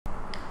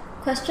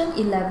Question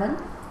 11.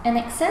 An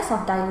excess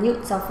of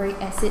dilute sulfuric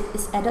acid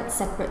is added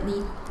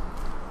separately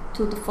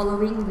to the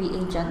following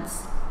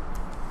reagents.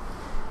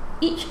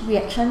 Each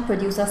reaction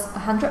produces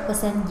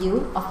 100%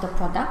 yield of the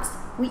products.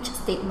 Which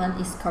statement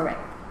is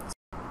correct?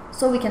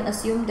 So we can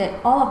assume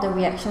that all of the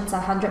reactions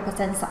are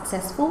 100%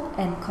 successful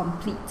and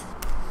complete.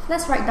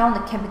 Let's write down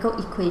the chemical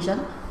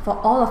equation for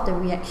all of the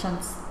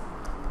reactions.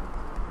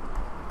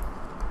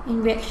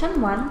 In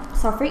reaction 1,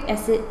 sulfuric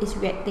acid is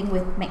reacting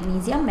with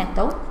magnesium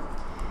metal.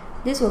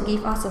 This will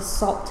give us a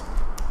salt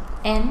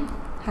and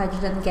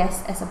hydrogen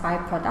gas as a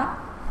byproduct.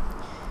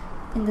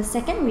 In the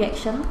second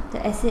reaction,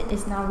 the acid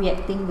is now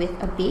reacting with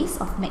a base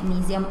of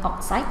magnesium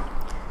oxide.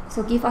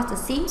 So give us the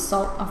same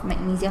salt of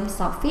magnesium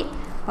sulfate,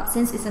 but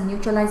since it's a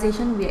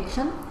neutralization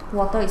reaction,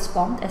 water is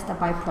formed as the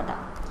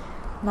byproduct.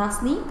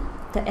 Lastly,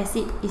 the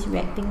acid is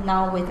reacting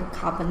now with a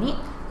carbonate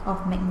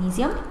of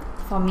magnesium,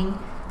 forming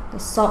the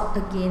salt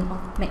again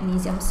of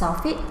magnesium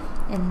sulfate,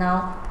 and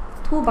now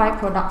two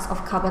byproducts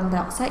of carbon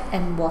dioxide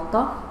and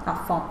water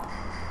are formed.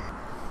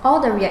 All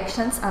the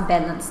reactions are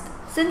balanced.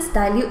 Since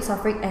dilute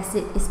sulfuric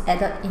acid is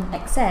added in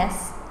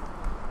excess,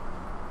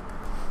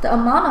 the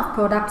amount of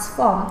products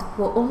formed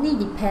will only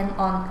depend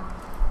on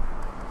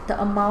the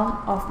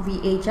amount of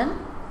reagent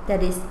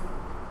that is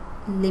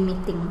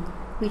limiting,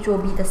 which will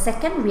be the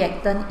second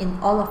reactant in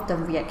all of the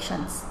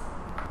reactions.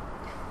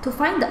 To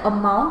find the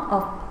amount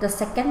of the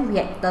second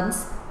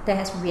reactants that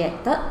has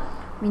reacted,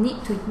 we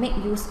need to make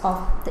use of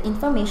the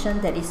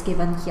information that is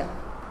given here.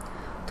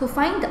 To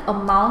find the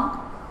amount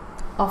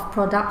of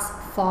products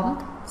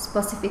formed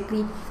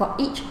specifically for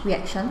each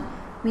reaction,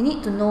 we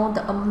need to know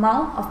the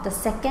amount of the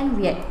second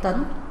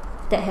reactant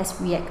that has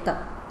reacted.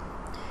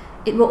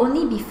 It will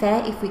only be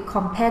fair if we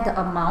compare the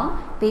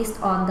amount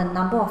based on the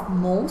number of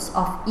moles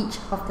of each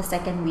of the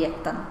second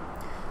reactant.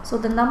 So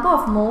the number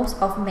of moles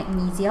of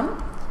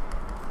magnesium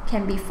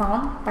can be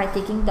found by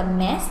taking the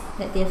mass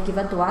that they have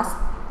given to us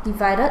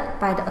divided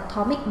by the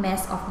atomic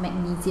mass of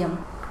magnesium,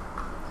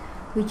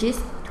 which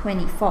is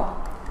 24.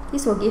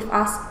 This will give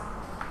us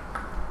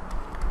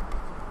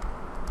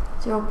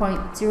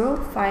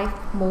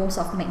 0.05 moles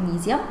of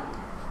magnesium.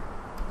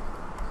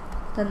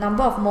 The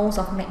number of moles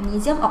of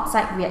magnesium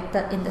oxide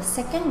reacted in the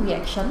second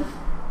reaction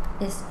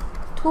is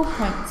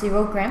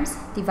 2.0 grams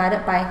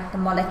divided by the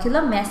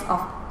molecular mass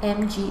of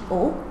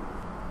MgO,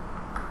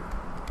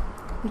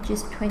 which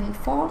is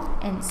 24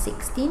 and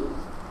 16,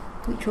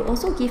 which will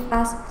also give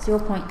us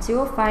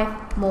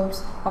 0.05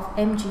 moles of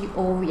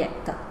MgO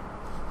reacted.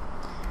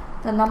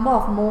 The number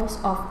of moles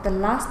of the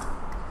last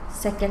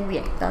second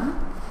reactant,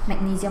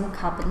 magnesium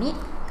carbonate,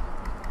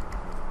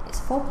 is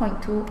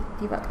 4.2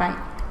 divided by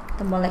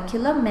the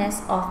molecular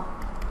mass of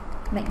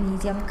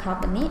magnesium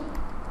carbonate,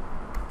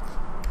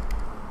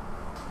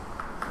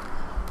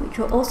 which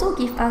will also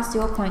give us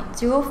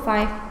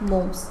 0.05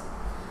 moles.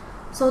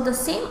 So the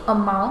same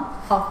amount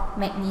of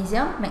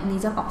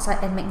magnesium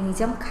oxide and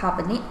magnesium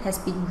carbonate has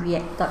been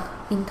reacted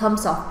in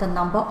terms of the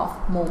number of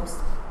moles.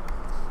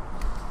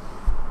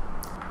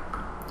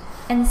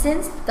 And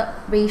since the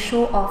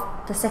ratio of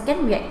the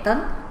second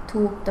reactant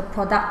to the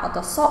product or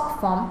the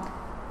salt formed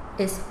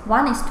is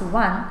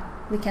 1:1,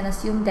 we can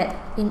assume that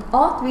in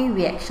all three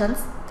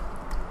reactions,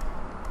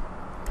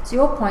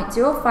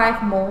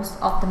 0.05 moles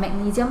of the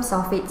magnesium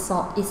sulfate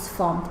salt is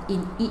formed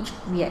in each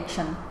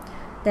reaction.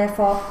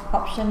 Therefore,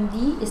 option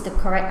D is the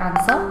correct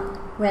answer,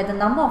 where the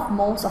number of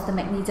moles of the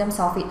magnesium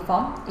sulfate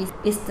formed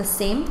is the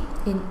same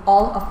in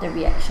all of the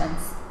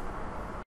reactions.